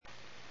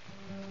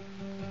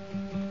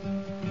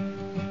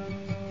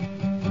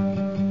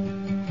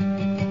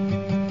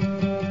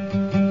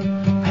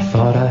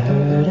thought I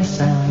heard a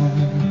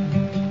sound.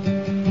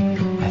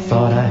 I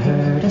thought I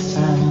heard a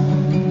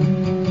sound.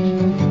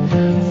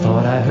 I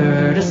thought I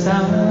heard a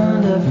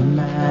sound of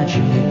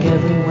magic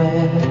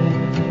everywhere.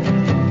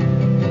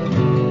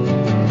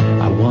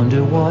 I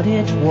wonder what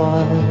it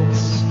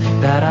was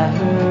that I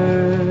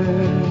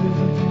heard.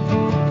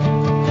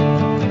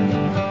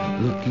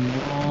 Looking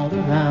all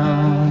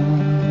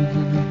around,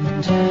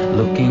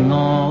 looking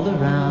all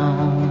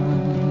around,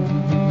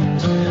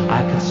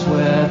 I could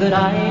swear that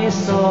I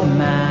saw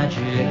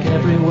magic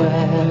everywhere.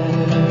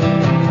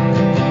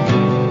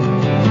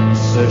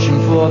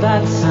 Searching for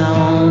that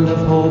sound of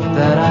hope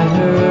that I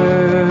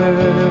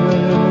heard.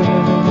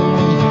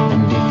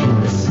 And if you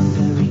listen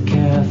very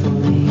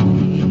carefully,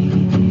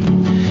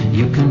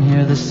 you can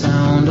hear the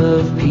sound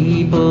of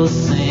people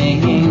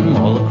singing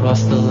all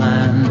across the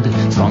land,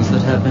 songs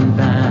that have been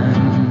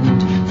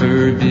banned.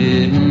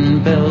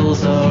 Forbidden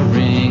bells are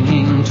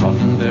ringing,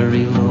 talking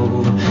very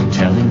low,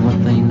 telling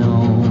what they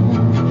know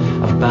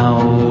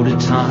about a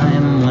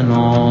time when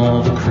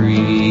all the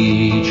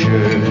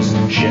creatures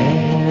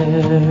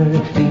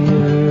shared the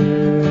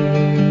earth.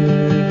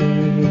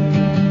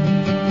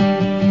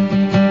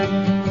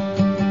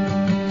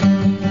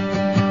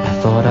 I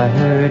thought I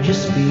heard you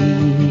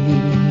speak,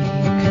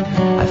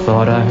 I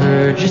thought I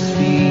heard you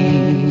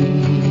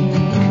speak,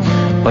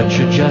 but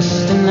you're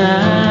just an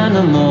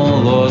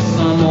animal or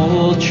some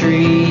old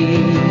tree.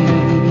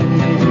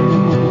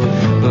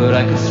 But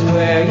I could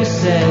swear you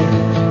said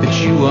that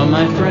you are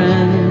my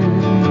friend.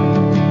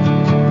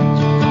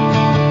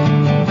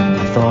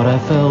 I thought I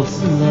felt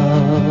some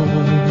love,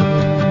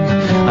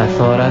 I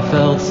thought I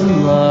felt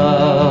some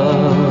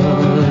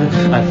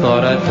love, I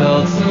thought I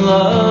felt some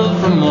love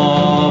from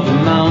all the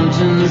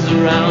mountains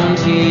around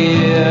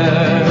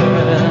here.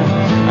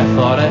 I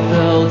thought I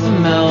felt a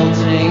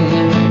melting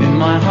in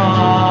my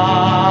heart.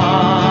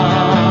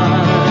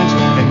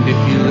 And if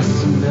you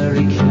listen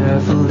very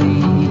carefully,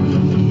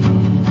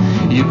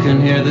 you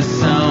can hear the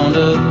sound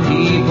of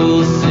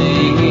people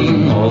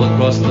singing all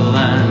across the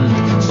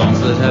land, songs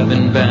that have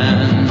been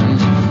banned.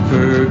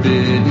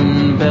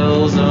 Forbidden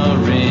bells are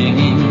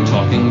ringing,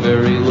 talking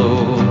very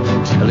low,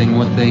 telling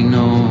what they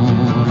know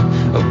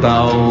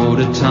about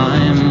a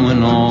time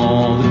when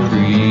all the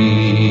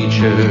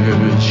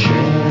creatures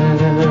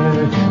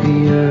share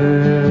the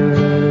earth.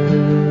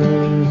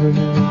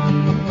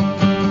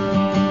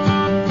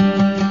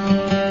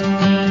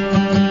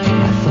 I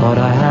thought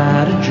I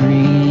had a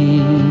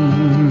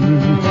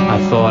dream, I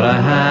thought I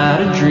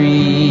had a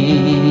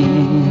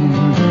dream,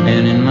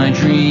 and in my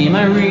dream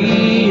I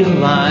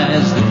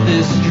realized that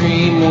this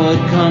dream would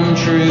come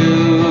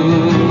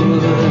true.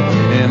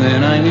 And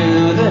then I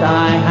knew that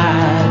I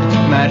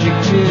had magic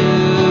too.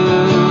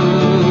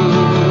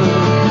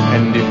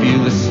 And if you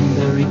listen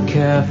very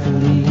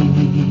carefully,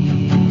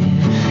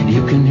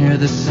 you can hear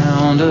the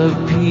sound of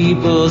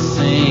people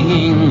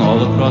singing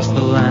all across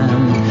the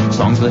land,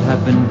 songs that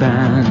have been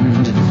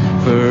banned.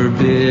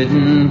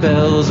 Forbidden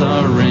bells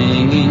are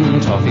ringing,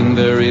 talking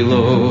very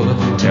low,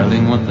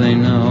 telling what they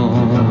know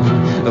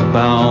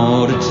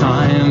about a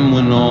time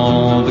when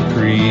all the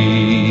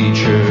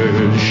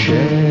creatures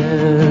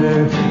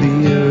share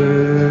the earth.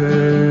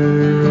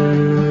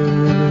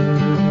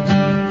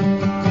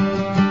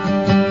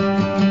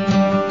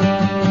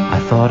 I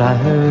thought I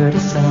heard a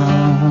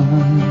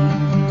sound,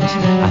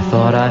 I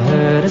thought I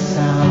heard a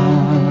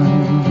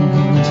sound,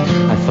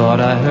 I thought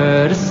I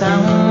heard a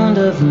sound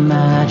of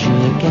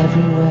magic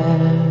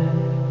everywhere.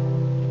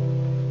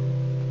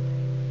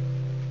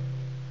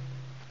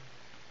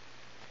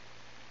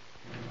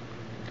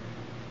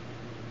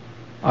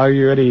 Are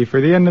you ready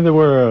for the end of the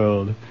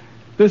world?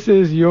 This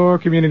is Your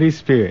Community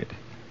Spirit,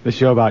 the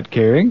show about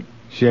caring,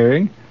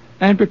 sharing,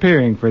 and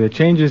preparing for the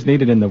changes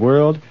needed in the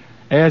world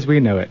as we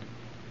know it.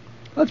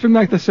 Let's bring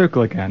back the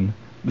circle again.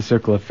 The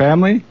circle of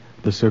family,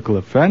 the circle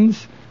of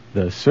friends,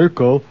 the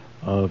circle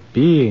of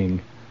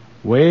being.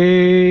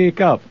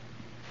 Wake up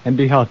and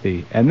be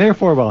healthy, and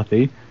therefore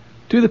wealthy,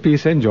 to the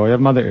peace and joy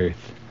of Mother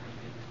Earth.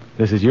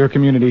 This is Your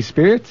Community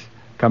Spirit,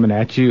 coming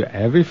at you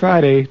every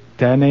Friday,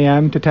 10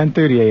 a.m. to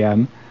 10:30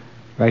 a.m.,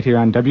 right here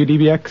on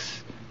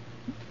WDBX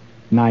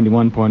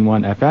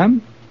 91.1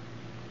 FM,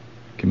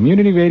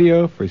 community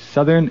radio for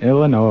Southern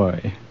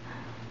Illinois.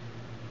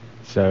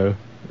 So,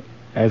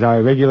 as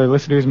our regular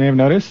listeners may have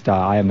noticed,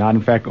 I am not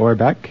in fact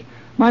Orbeck.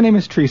 My name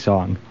is Tree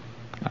Song.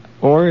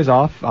 Or is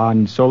off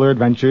on solar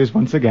adventures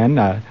once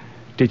again,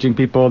 teaching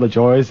people the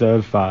joys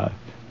of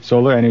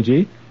solar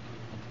energy.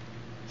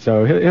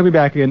 So he'll be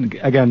back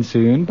again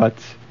soon, but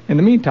in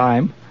the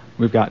meantime,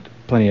 we've got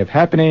plenty of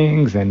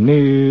happenings and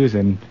news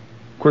and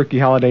quirky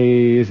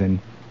holidays and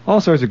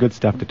all sorts of good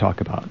stuff to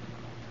talk about.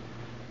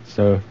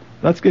 So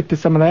let's get to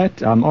some of that.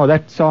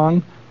 That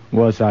song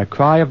was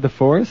Cry of the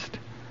Forest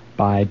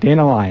by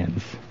Dana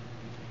Lyons.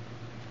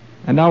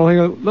 And now we'll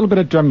hear a little bit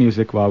of drum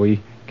music while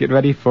we get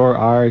ready for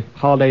our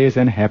holidays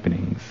and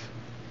happenings.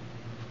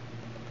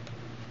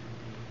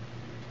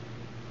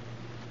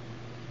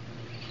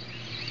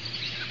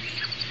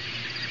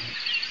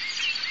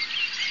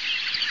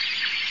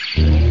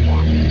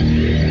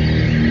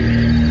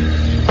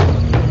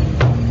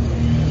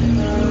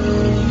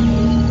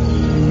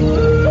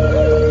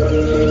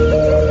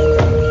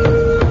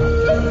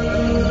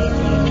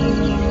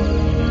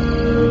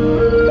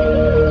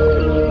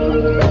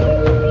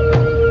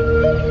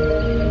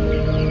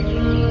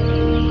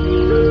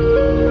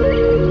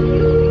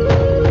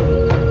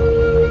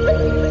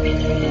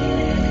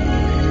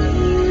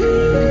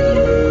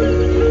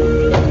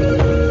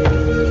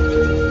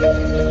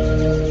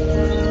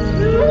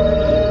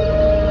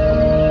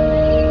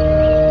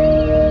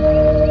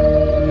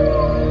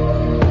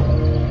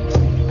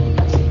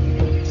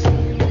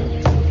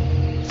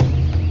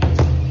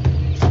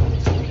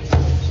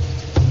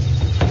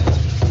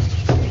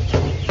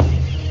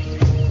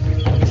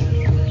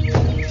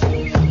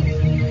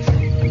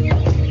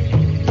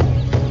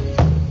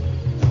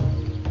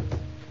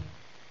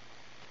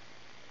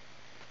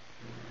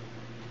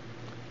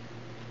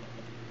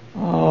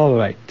 All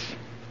right.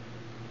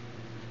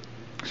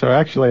 So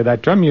actually,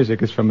 that drum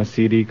music is from a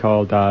CD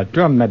called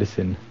Drum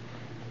Medicine.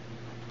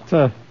 It's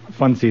a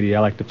fun CD. I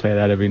like to play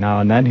that every now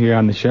and then here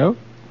on the show.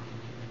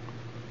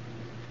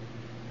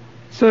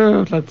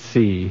 So, let's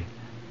see.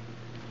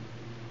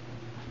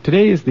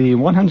 Today is the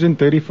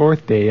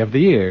 134th day of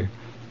the year.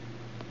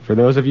 For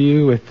those of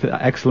you with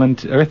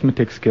excellent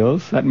arithmetic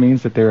skills, that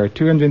means that there are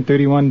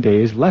 231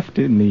 days left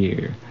in the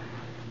year.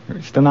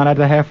 We're still not at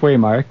the halfway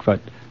mark, but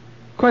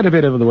quite a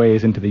bit of the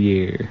ways into the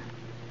year.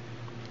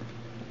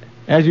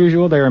 As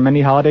usual, there are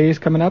many holidays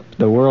coming up.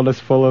 The world is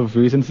full of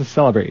reasons to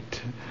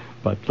celebrate,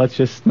 but let's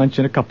just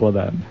mention a couple of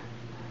them.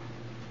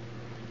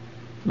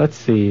 Let's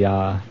see,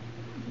 a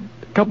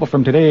couple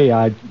from today,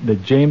 the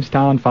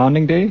Jamestown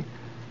Founding Day,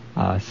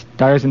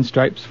 Stars and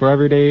Stripes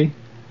Forever Day,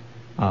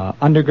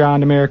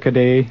 Underground America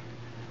Day,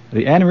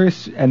 the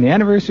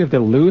anniversary of the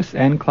Lewis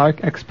and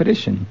Clark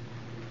Expedition.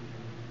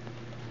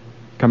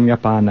 Coming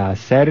up on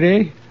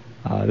Saturday,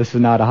 this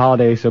is not a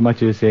holiday so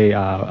much as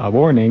a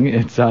warning.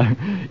 It's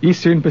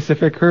Eastern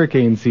Pacific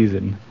hurricane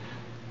season.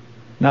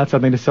 Not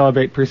something to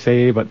celebrate per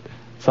se, but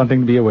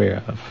something to be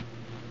aware of.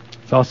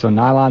 It's also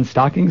Nylon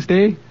Stockings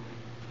Day,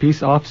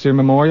 Peace Officer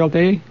Memorial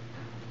Day,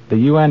 the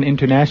UN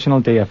International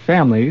Day of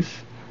Families,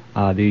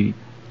 Hollyhock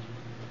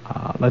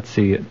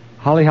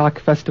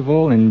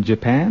Festival in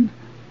Japan,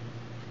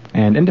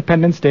 and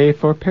Independence Day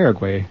for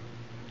Paraguay.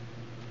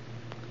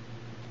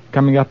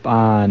 Coming up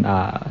on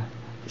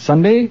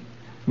Sunday,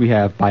 we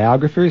have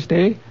Biographers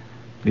Day,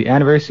 the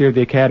anniversary of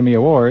the Academy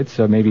Awards,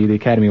 so maybe the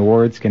Academy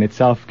Awards can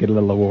itself get a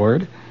little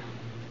award,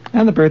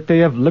 and the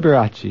birthday of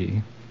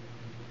Liberace.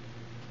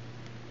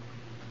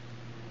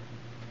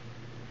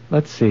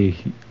 Let's see.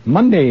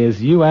 Monday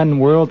is UN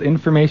World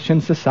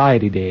Information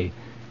Society Day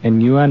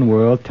and UN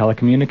World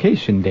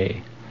Telecommunication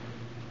Day.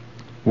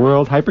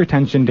 World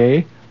Hypertension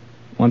Day.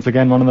 Once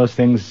again, one of those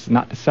things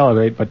not to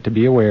celebrate, but to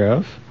be aware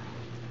of.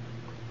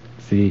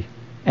 It's the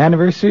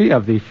anniversary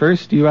of the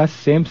first U.S.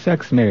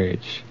 same-sex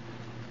marriage.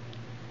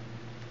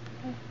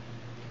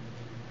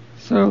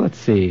 So, let's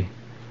see.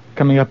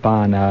 Coming up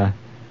on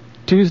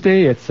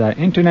Tuesday, it's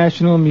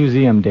International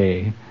Museum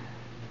Day.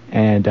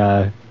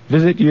 And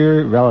Visit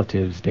Your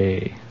Relatives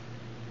Day.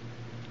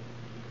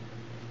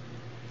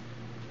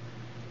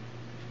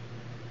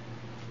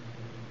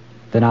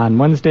 Then on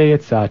Wednesday,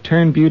 it's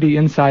Turn Beauty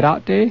Inside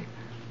Out Day,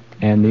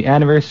 and the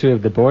anniversary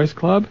of the Boys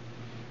Club,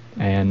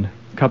 and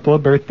a couple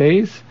of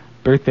birthdays.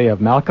 Birthday of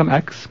Malcolm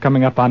X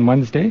coming up on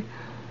Wednesday,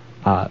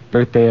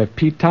 birthday of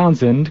Pete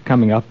Townsend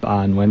coming up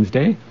on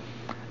Wednesday,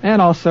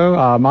 and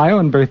also my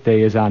own birthday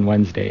is on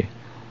Wednesday.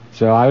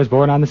 So I was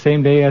born on the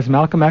same day as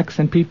Malcolm X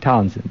and Pete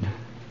Townsend.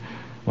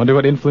 Wonder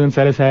what influence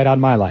that has had on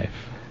my life.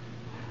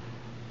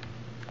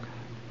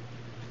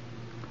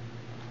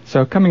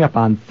 So coming up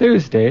on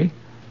Thursday,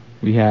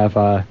 we have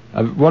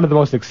one of the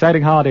most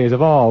exciting holidays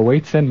of all,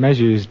 Weights and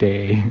Measures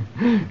Day.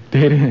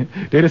 Day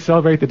to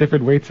celebrate the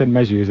different weights and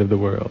measures of the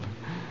world.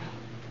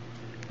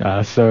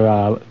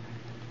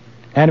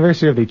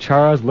 Anniversary of the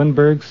Charles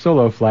Lindbergh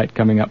solo flight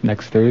coming up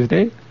next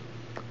Thursday.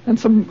 And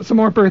some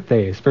more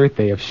birthdays.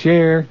 Birthday of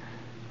Cher,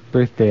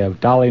 birthday of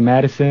Dolly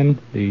Madison,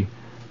 the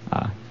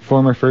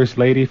former First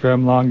Lady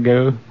from long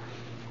ago,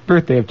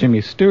 birthday of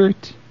Jimmy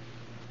Stewart,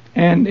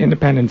 and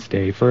Independence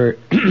Day for,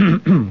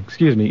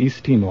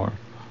 East Timor.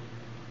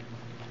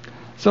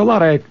 So a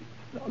lot of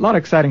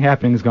exciting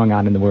happenings going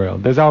on in the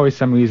world. There's always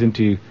some reason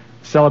to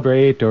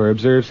celebrate or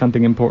observe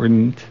something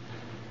important.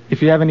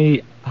 If you have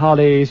any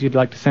holidays you'd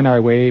like to send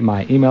our way,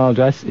 my email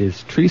address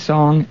is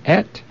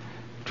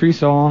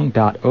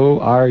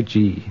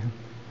treesong@treesong.org.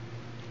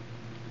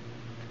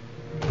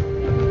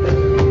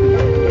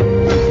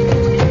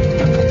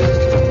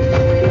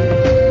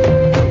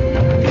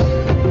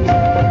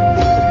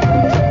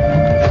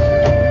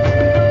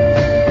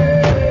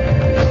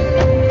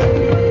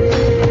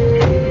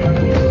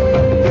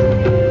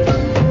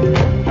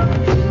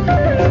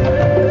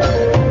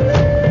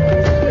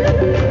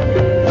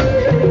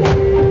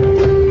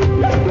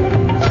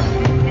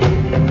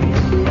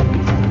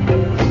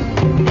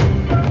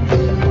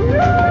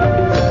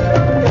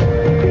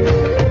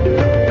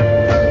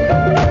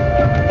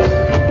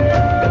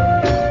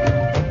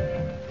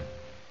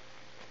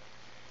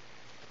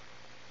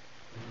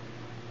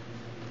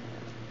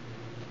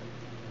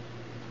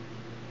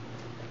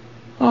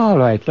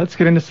 Alright, let's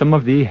get into some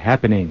of the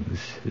happenings.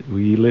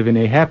 We live in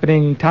a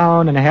happening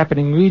town and a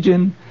happening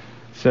region,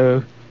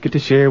 so get to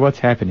share what's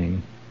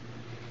happening.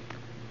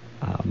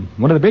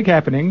 One of the big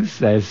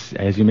happenings,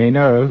 as you may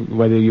know,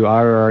 whether you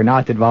are or are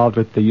not involved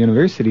with the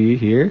university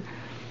here,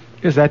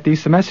 is that the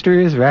semester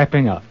is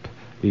wrapping up.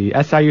 The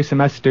SIU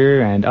semester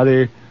and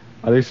other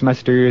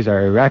semesters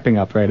are wrapping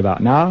up right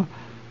about now,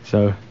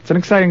 so it's an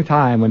exciting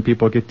time when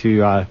people get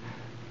to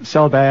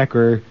sell back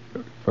or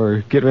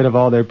get rid of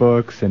all their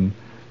books and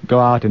go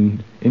out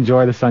and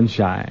enjoy the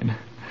sunshine.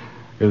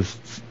 Because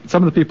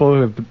some of the people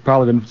who have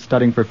probably been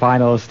studying for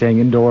finals, staying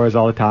indoors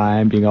all the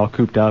time, being all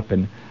cooped up,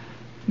 and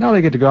now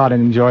they get to go out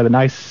and enjoy the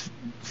nice,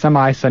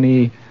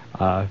 semi-sunny,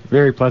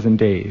 very pleasant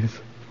days.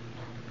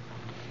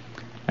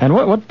 And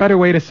what better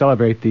way to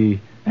celebrate the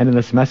end of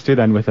the semester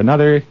than with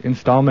another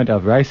installment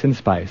of Rice and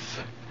Spice?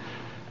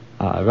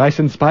 Rice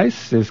and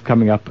Spice is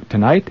coming up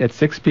tonight at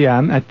 6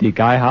 p.m. at the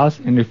Gaia House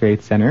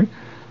Interfaith Center,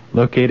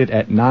 located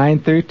at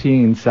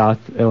 913 South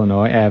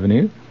Illinois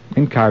Avenue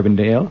in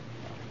Carbondale.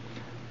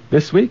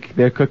 This week,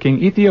 they're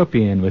cooking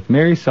Ethiopian with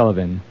Mary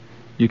Sullivan.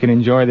 You can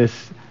enjoy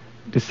this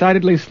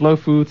decidedly slow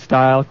food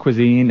style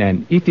cuisine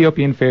and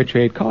Ethiopian fair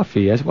trade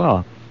coffee as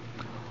well.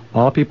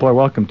 All people are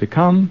welcome to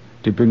come,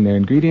 to bring their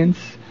ingredients,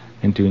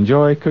 and to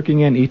enjoy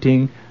cooking and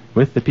eating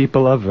with the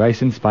people of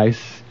Rice and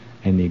Spice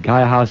in the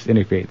Gaia House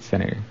Interfaith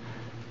Center.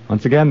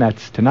 Once again,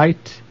 that's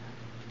tonight,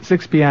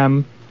 6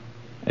 p.m.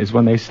 is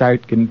when they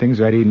start getting things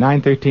ready,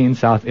 913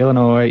 South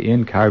Illinois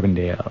in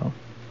Carbondale.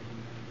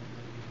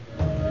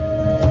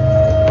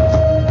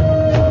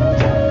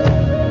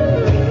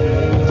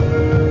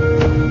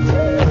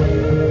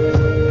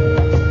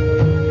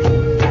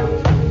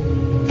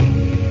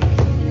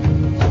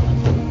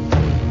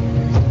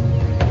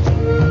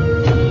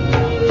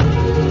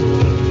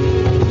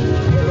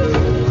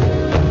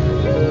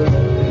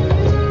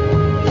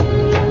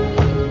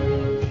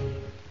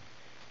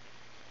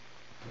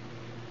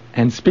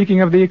 And speaking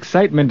of the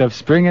excitement of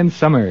spring and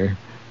summer,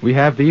 we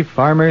have the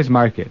Farmers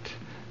Market.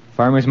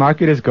 Farmers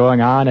Market is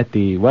going on at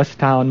the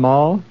Westtown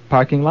Mall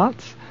parking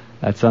lots.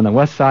 That's on the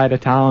west side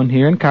of town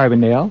here in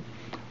Carbondale.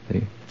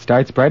 It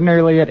starts bright and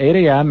early at 8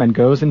 a.m. and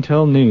goes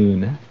until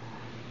noon.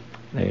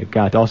 They've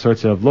got all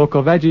sorts of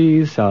local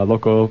veggies,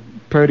 local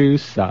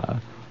produce,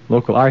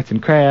 local arts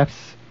and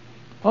crafts,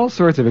 all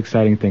sorts of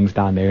exciting things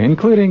down there,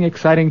 including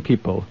exciting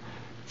people.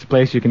 It's a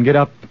place you can get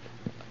up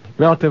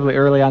relatively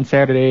early on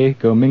Saturday,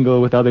 go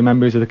mingle with other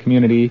members of the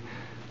community,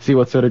 see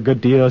what sort of good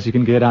deals you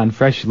can get on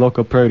fresh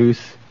local produce.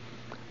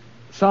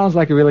 Sounds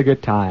like a really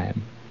good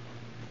time.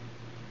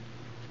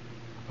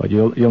 But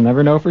you'll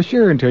never know for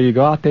sure until you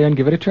go out there and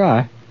give it a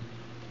try.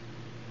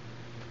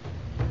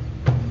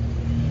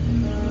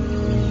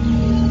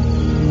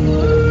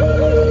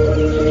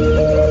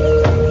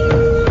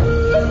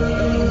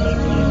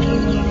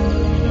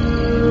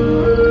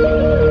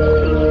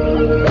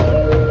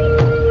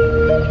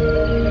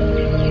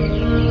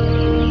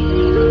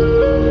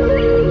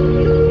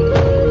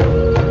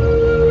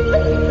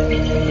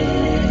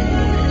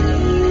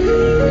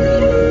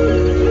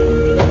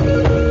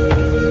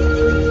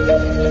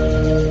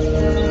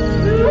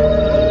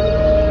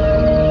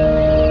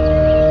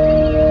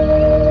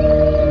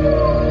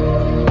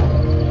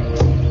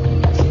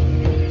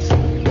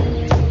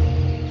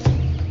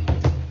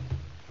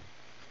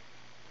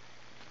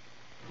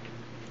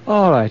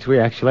 We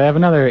actually have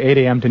another 8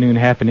 a.m. to noon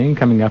happening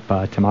coming up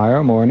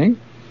tomorrow morning.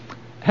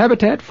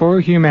 Habitat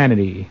for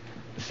Humanity,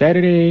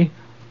 Saturday,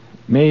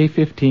 May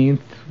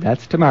 15th,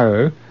 that's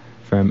tomorrow,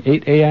 from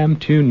 8 a.m.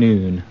 to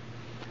noon.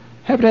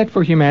 Habitat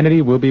for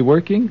Humanity will be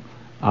working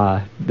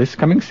this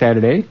coming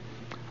Saturday.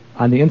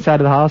 On the inside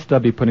of the house, they'll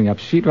be putting up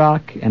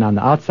sheetrock, and on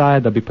the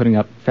outside, they'll be putting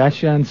up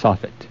fascia and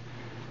soffit.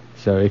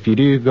 So if you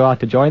do go out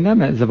to join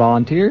them as a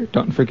volunteer,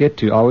 don't forget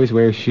to always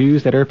wear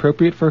shoes that are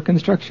appropriate for a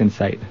construction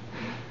site,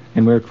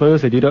 and wear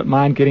clothes that you don't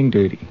mind getting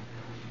dirty.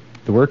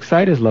 The work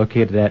site is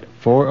located at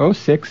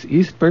 406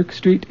 East Burke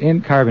Street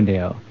in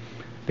Carbondale.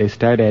 They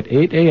start at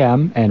 8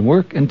 a.m. and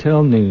work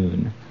until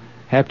noon.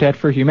 Habitat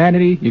for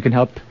Humanity, you can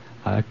help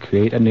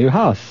create a new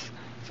house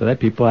so that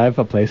people have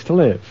a place to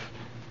live.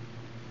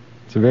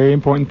 It's a very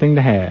important thing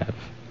to have.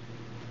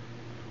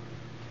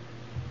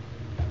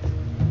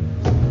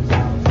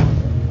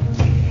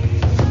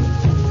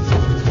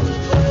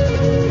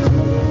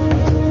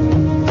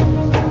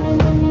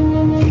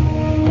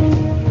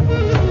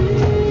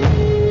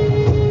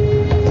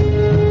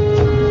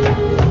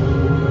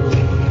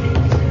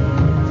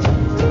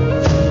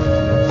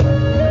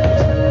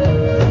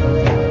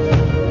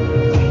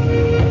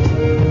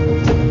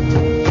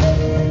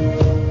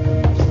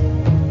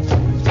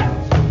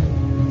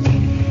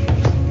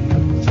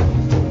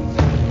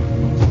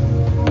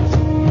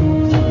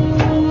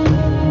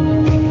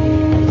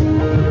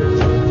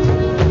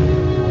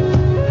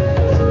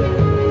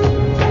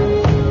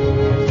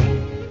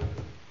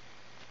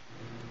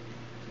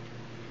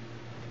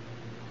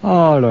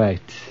 All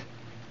right.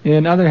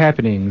 In other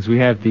happenings, we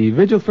have the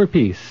Vigil for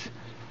Peace,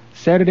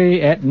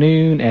 Saturday at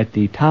noon at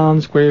the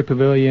Town Square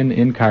Pavilion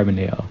in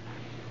Carbondale.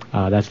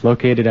 That's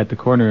located at the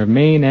corner of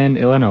Main and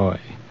Illinois.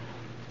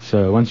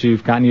 So once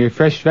you've gotten your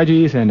fresh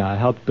veggies and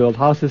helped build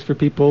houses for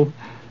people,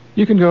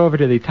 you can go over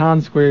to the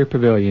Town Square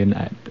Pavilion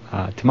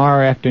at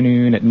tomorrow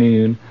afternoon at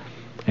noon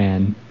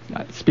and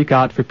speak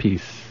out for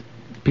peace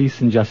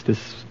and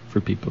justice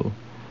for people.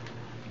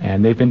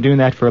 And they've been doing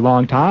that for a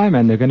long time,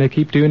 and they're going to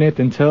keep doing it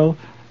until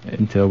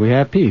we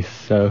have peace.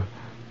 So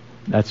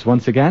that's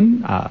once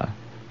again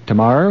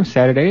tomorrow,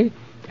 Saturday,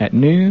 at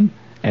noon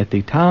at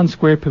the Town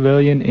Square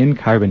Pavilion in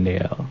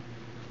Carbondale.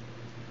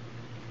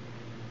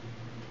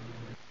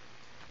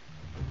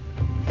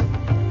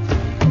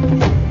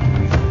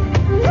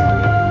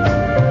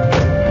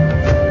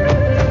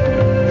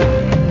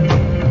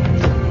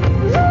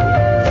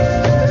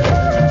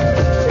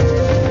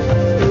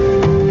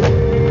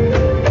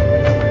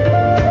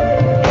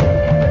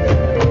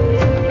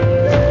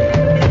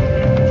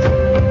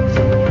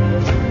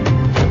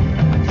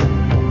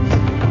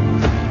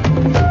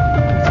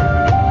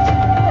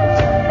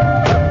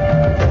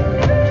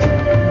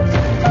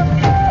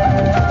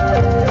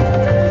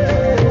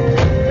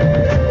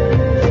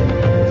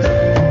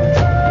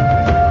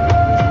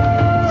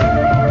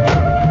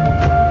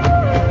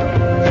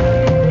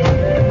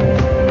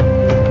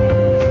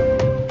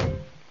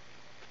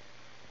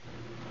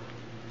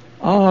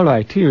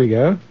 right, here we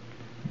go.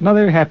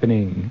 Another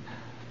happening.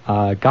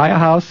 Gaia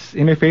House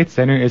Interfaith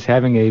Center is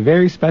having a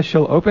very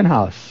special open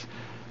house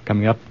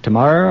coming up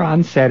tomorrow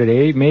on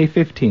Saturday, May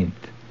 15th.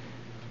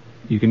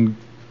 You can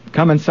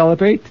come and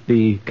celebrate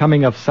the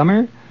coming of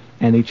summer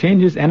and the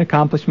changes and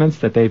accomplishments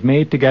that they've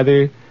made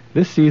together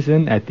this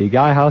season at the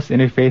Gaia House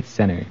Interfaith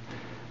Center.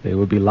 There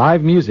will be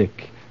live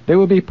music, there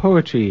will be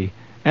poetry,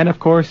 and of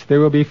course there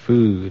will be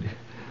food.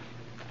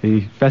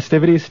 The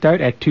festivities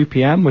start at 2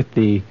 p.m. with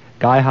the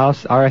Gaia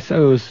House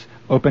RSO's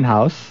open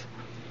house.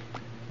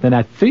 Then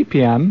at 3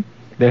 p.m.,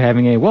 they're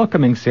having a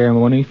welcoming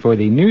ceremony for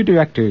the new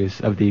directors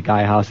of the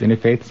Gaia House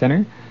Interfaith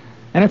Center.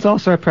 And it's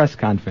also a press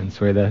conference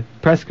where the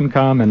press can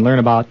come and learn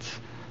about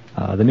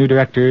the new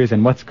directors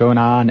and what's going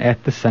on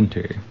at the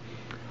center.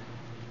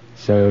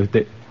 So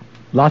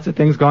lots of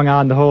things going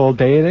on the whole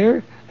day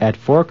there. At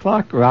 4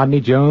 o'clock,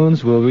 Rodney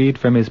Jones will read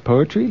from his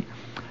poetry.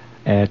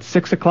 At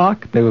 6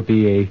 o'clock, there will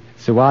be a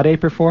Sawade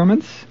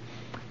performance.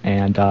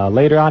 And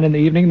later on in the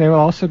evening, there will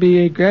also be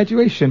a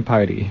graduation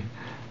party.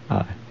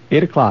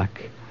 8 o'clock.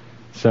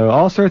 So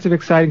all sorts of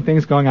exciting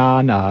things going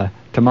on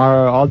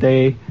tomorrow all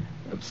day,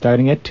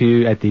 starting at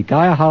 2 at the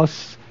Gaia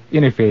House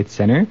Interfaith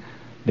Center.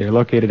 They're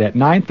located at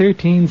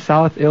 913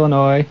 South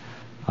Illinois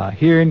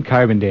here in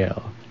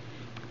Carbondale.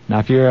 Now,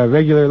 if you're a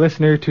regular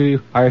listener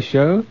to our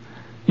show,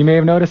 you may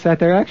have noticed that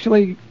there are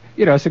actually,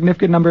 a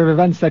significant number of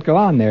events that go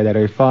on there that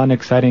are fun,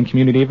 exciting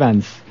community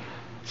events.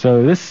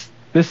 So this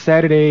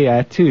Saturday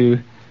at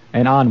 2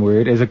 and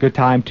onward is a good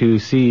time to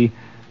see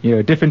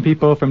different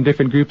people from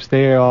different groups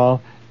there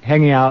all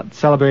hanging out,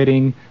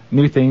 celebrating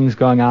new things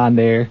going on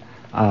there.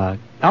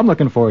 I'm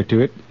looking forward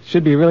to it.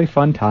 Should be a really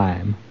fun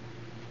time.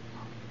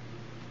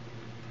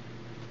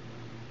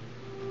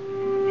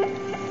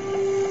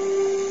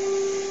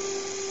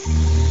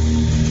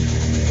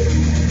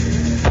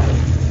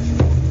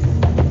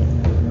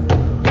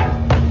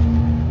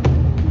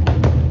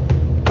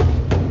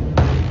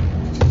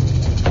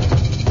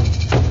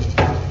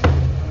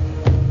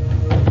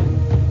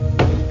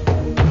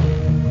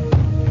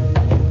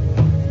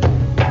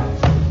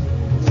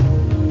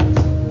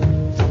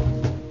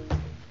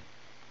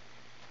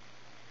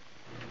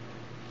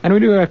 And we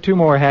do have 2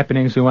 more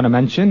happenings we want to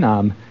mention.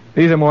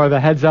 These are more of a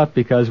heads up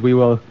because we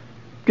will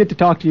get to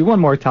talk to you one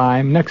more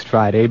time next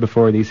Friday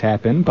before these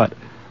happen, but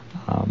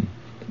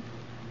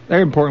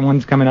they're important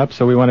ones coming up,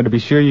 so we wanted to be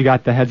sure you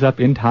got the heads up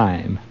in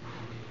time.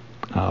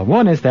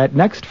 One is that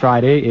next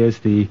Friday is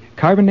the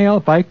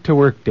Carbondale Bike to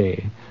Work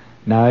Day.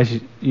 Now, as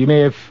you may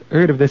have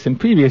heard of this in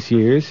previous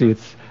years,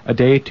 it's a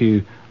day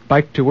to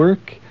bike to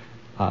work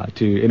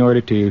in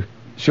order to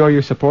show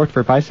your support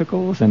for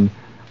bicycles and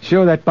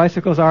show that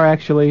bicycles are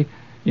actually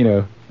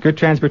good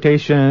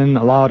transportation,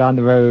 allowed on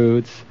the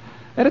roads.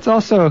 And it's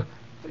also,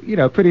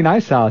 pretty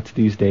nice out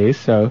these days,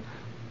 so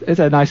it's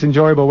a nice,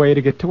 enjoyable way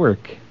to get to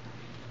work.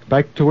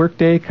 Bike to Work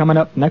Day coming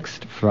up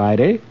next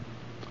Friday.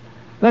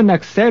 Then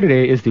next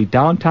Saturday is the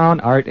Downtown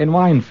Art and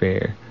Wine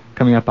Fair,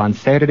 coming up on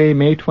Saturday,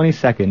 May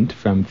 22nd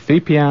from 3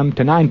 p.m.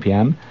 to 9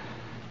 p.m.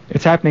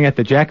 It's happening at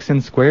the Jackson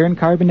Square in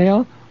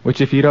Carbondale, which,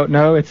 if you don't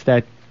know, it's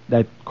that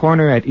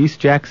corner at East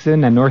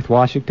Jackson and North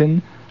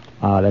Washington.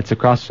 That's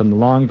across from the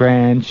Long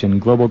Branch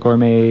and Global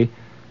Gourmet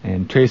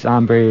and Trace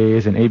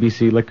Hombres and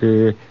ABC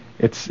Liquor.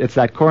 It's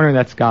that corner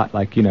that's got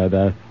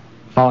the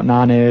fountain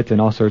on it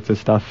and all sorts of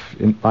stuff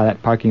by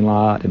that parking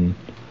lot. And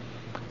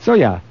so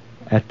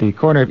at the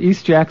corner of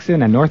East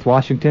Jackson and North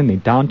Washington, the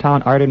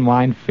Downtown Art and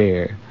Wine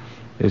Fair.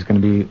 There's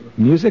going to be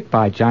music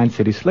by Giant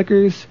City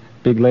Slickers,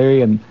 Big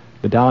Larry and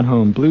the Down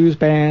Home Blues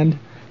Band.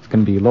 It's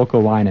going to be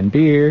local wine and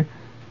beer.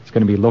 It's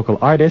going to be local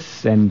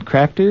artists and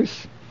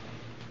crafters.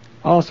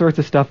 All sorts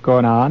of stuff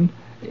going on.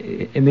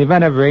 In the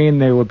event of rain,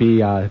 there will be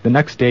the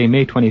next day,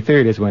 May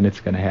 23rd is when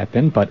it's going to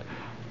happen, but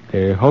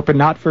they're hoping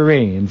not for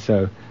rain.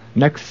 So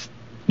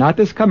not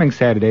this coming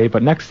Saturday,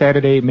 but next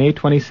Saturday, May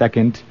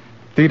 22nd,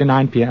 3 to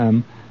 9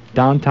 p.m.,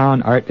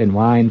 Downtown Art and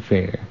Wine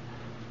Fair.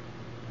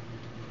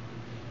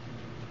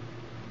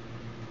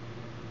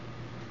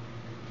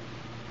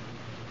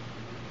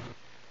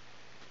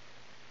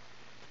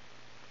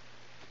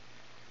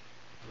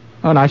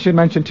 Oh, and I should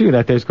mention, too,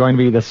 that there's going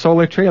to be the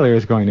solar trailer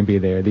is going to be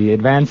there, the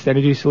Advanced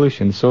Energy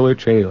Solutions solar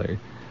trailer,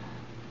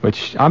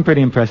 which I'm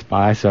pretty impressed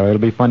by, so it'll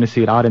be fun to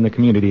see it out in the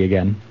community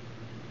again.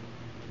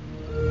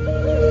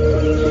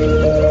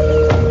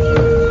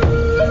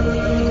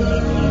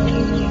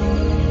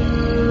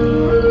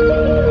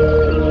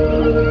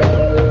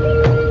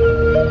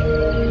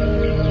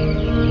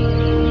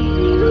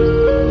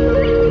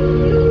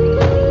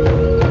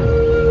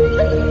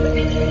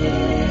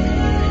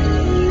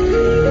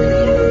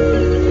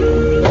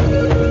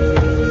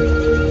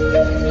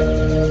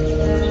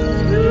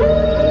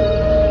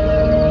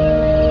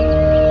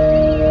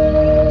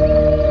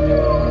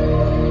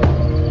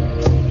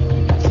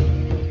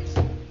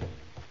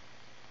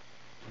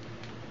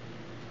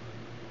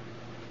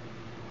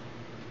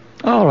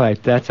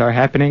 That's our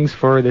happenings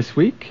for this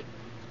week.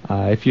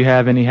 If you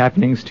have any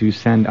happenings to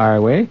send our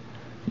way,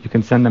 you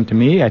can send them to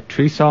me at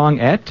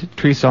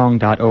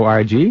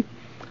treesong@treesong.org. You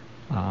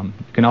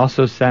can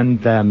also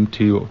send them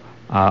to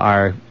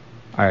Our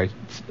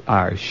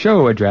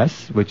show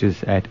address, which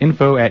is at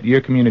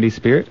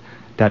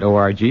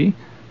info@yourcommunityspirit.org.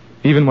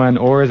 Even when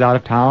Orr is out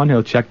of town,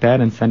 he'll check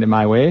that and send it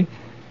my way.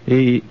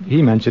 He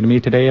mentioned to me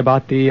today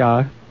about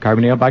the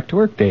Carbondale Bike to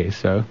Work Day,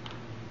 so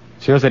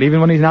shows that even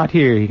when he's not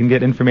here, he can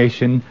get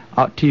information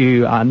out to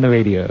you on the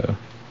radio.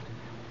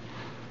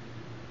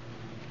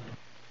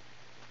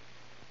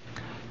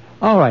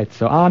 All right,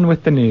 so on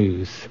with the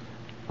news.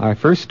 Our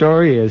first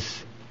story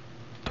is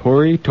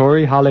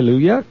Tory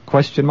Hallelujah? ?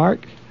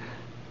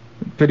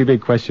 Pretty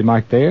big question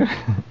mark there.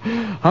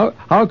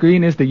 How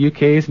green is the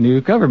UK's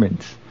new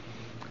government?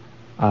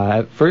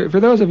 For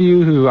those of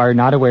you who are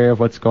not aware of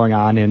what's going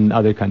on in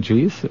other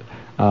countries,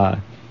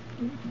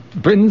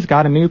 Britain's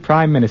got a new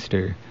Prime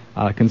Minister,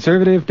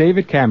 Conservative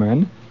David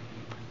Cameron,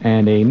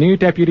 and a new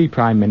Deputy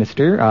Prime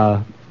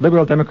Minister,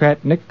 Liberal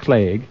Democrat Nick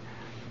Clegg,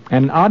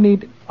 and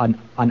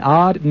an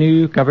odd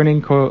new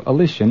governing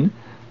coalition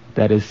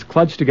that is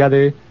clutched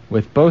together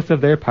with both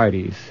of their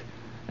parties.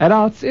 And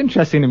it's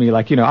interesting to me,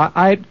 I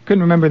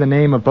couldn't remember the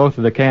name of both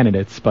of the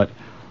candidates, but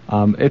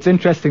it's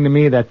interesting to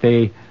me that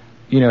they,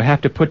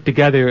 have to put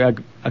together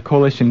a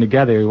coalition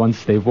together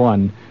once they've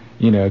won,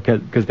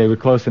 because they were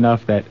close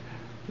enough that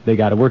they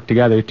got to work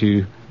together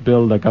to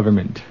build a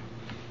government.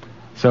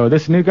 So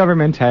this new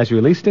government has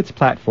released its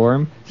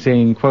platform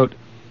saying, quote,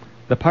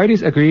 "The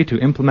parties agree to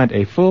implement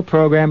a full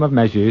program of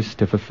measures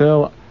to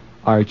fulfill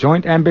our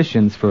joint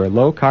ambitions for a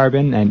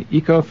low-carbon and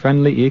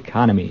eco-friendly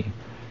economy."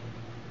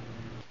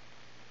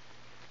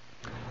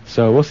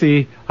 So we'll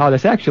see how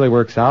this actually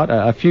works out.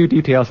 A few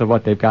details of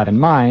what they've got in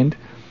mind.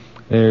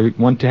 They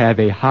want to have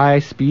a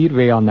high-speed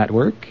rail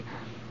network,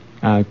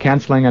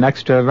 canceling an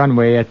extra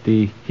runway at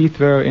the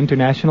Heathrow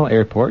International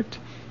Airport,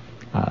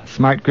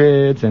 smart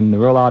grids and the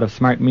rollout of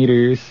smart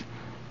meters,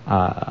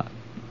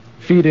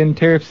 feed-in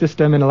tariff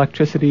system in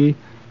electricity,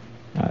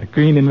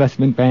 green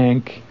investment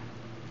bank,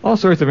 all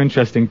sorts of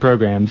interesting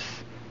programs.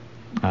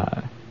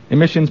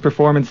 Emissions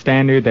performance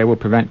standard that will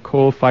prevent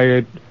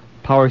coal-fired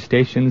power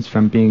stations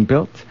from being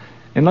built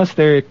unless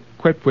they're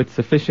equipped with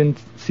sufficient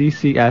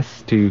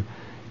CCS to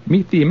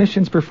meet the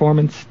emissions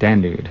performance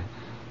standard.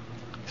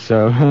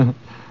 So,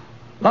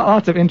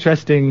 lots of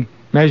interesting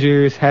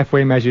measures,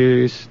 halfway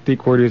measures,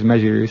 three-quarters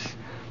measures.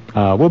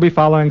 We'll be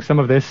following some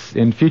of this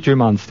in future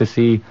months to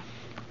see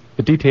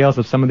the details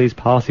of some of these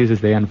policies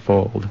as they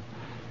unfold.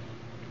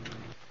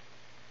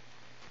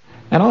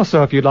 And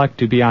also, if you'd like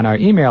to be on our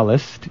email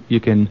list,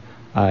 you can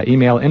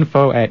email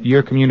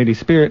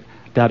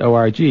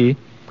info@yourcommunityspirit.org,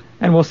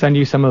 and we'll send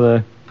you some of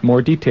the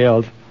more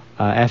detailed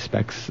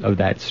aspects of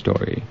that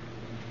story.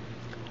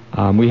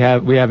 We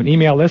have an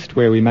email list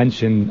where we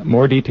mention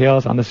more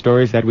details on the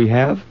stories that we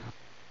have.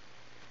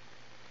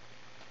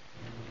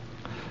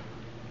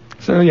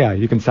 So yeah,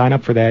 you can sign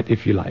up for that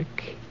if you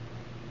like.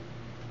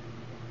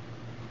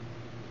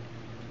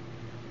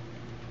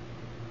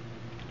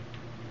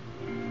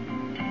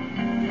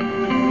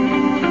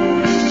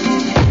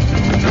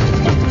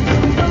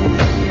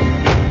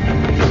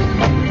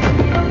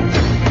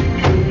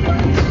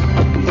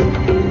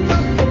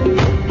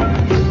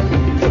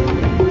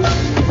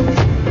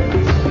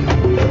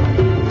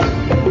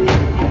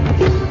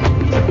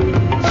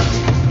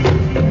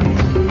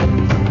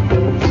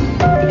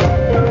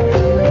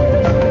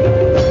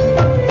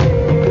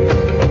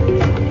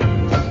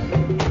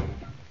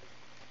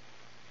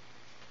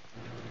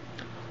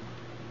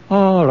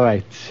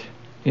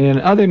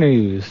 In other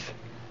news,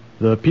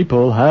 the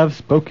people have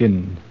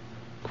spoken. ?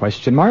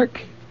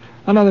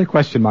 Another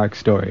question mark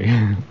story.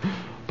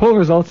 Poll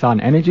results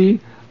on energy,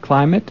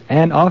 climate,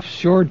 and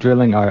offshore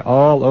drilling are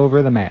all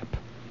over the map.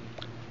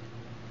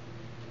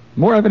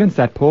 More evidence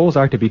that polls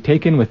are to be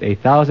taken with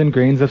 1,000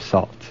 grains of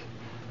salt.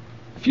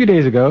 A few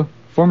days ago,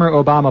 former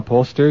Obama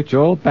pollster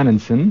Joel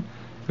Benenson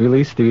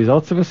released the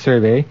results of a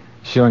survey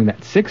showing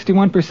that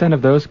 61%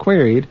 of those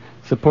queried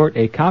support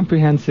a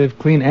comprehensive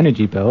clean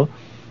energy bill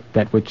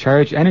that would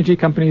charge energy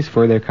companies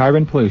for their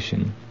carbon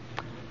pollution.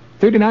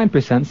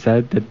 39%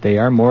 said that they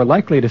are more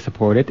likely to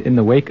support it in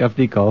the wake of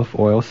the Gulf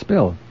oil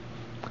spill.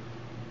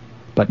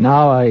 But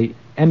now a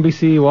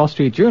NBC Wall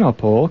Street Journal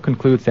poll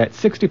concludes that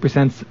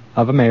 60%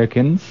 of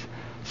Americans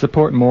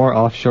support more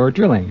offshore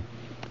drilling,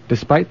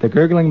 despite the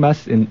gurgling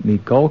mess in the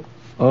Gulf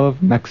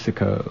of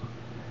Mexico.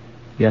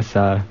 Yes,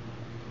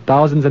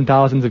 thousands and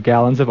thousands of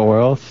gallons of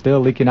oil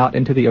still leaking out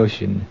into the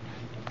ocean,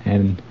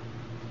 and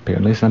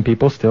apparently some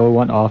people still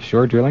want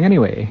offshore drilling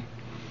anyway.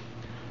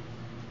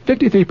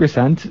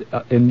 53%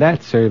 in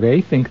that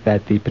survey think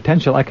that the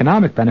potential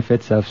economic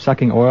benefits of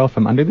sucking oil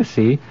from under the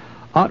sea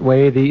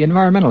outweigh the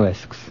environmental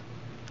risks.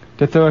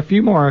 To throw a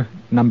few more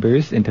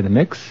numbers into the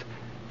mix,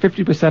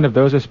 50% of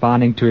those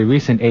responding to a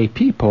recent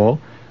AP poll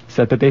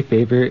said that they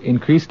favor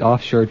increased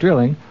offshore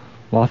drilling,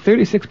 while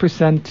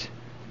 36%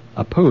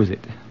 oppose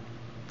it.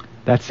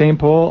 That same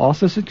poll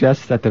also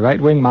suggests that the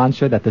right-wing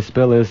mantra that the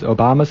spill is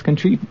Obama's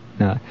country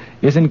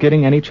isn't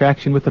getting any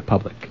traction with the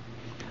public.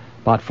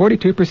 About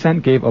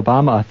 42% gave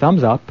Obama a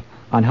thumbs up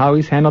on how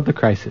he's handled the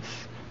crisis,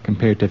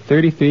 compared to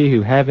 33%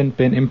 who haven't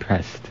been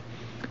impressed.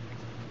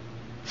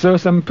 So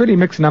some pretty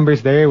mixed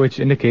numbers there, which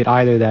indicate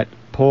either that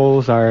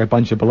polls are a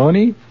bunch of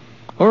baloney,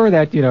 or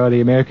that, the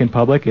American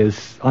public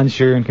is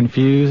unsure and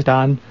confused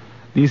on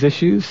these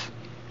issues,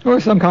 or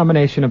some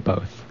combination of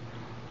both.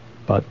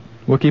 But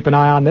we'll keep an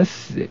eye on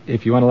this.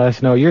 If you want to let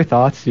us know your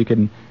thoughts, you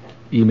can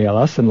email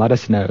us and let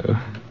us know.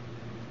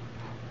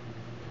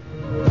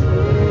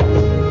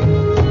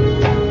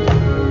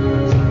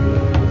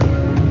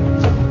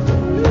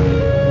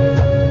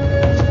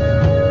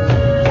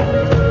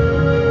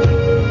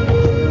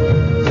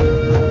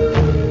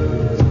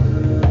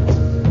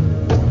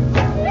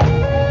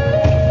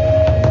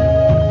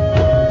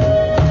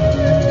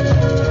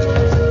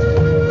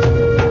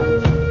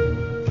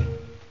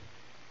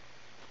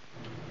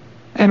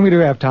 And we do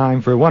have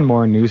time for one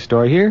more news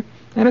story here,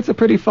 and it's a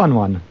pretty fun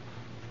one,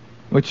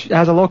 which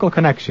has a local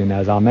connection,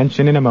 as I'll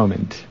mention in a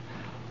moment.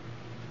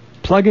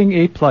 Plugging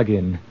a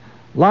plug-in.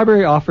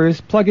 Library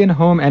offers plug-in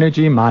home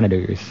energy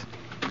monitors.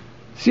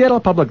 Seattle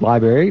Public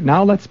Library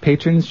now lets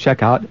patrons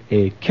check out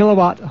a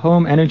kilowatt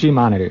home energy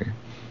monitor.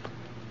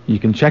 You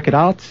can check it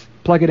out,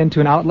 plug it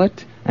into an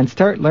outlet, and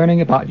start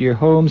learning about your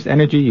home's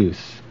energy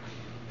use.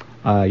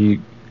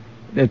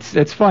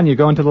 It's fun. You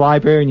go into the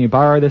library and you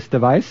borrow this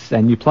device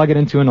and you plug it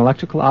into an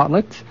electrical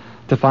outlet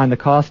to find the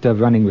cost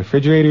of running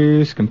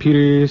refrigerators,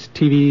 computers,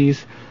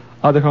 TVs,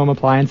 other home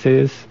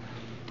appliances.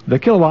 The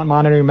kilowatt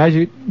monitor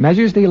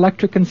measures the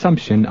electric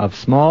consumption of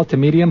small to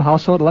medium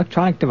household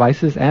electronic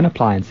devices and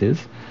appliances,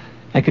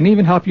 and can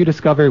even help you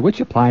discover which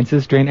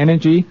appliances drain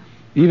energy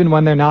even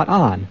when they're not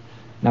on.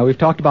 Now, we've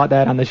talked about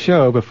that on the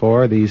show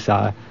before, these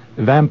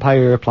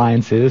vampire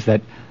appliances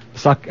that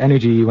suck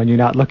energy when you're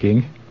not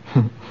looking.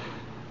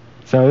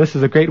 So this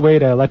is a great way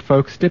to let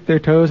folks dip their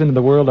toes into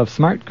the world of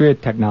smart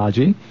grid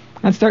technology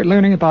and start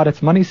learning about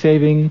its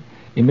money-saving,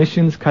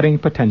 emissions-cutting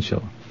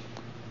potential.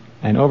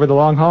 And over the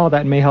long haul,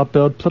 that may help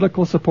build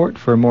political support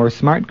for more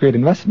smart grid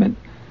investment,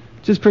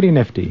 which is pretty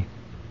nifty.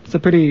 It's a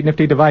pretty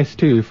nifty device,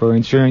 too, for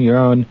ensuring your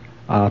own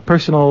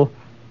personal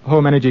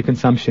home energy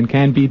consumption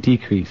can be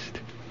decreased.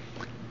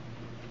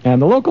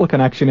 And the local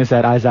connection is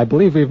that, as I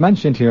believe we've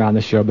mentioned here on the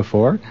show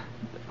before,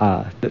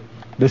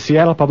 the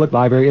Seattle Public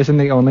Library isn't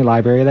the only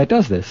library that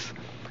does this.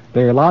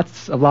 There are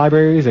lots of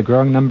libraries, a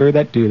growing number,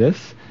 that do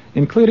this,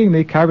 including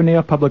the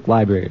Carbondale Public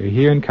Library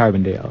here in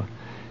Carbondale.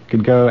 You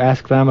can go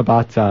ask them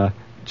about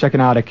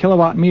checking out a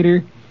kilowatt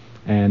meter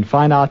and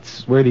find out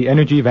where the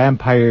energy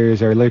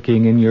vampires are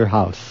lurking in your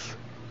house.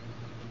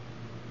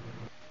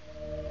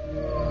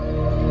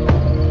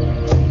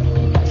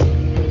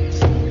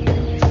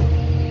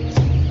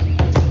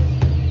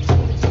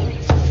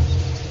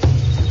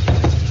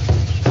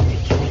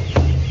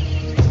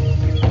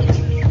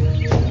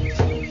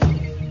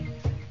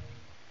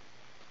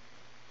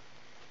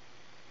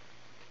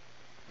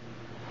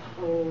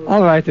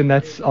 All right, and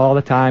that's all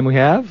the time we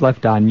have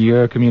left on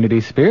Your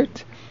Community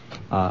Spirit.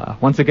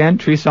 Once again,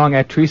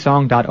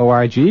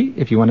 treesong@treesong.org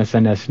if you want to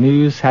send us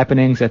news,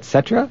 happenings,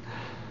 etc.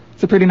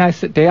 It's a pretty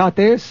nice day out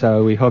there,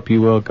 so we hope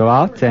you will go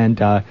out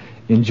and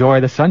enjoy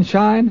the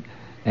sunshine,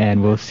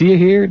 and we'll see you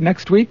here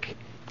next week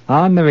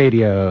on the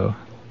radio.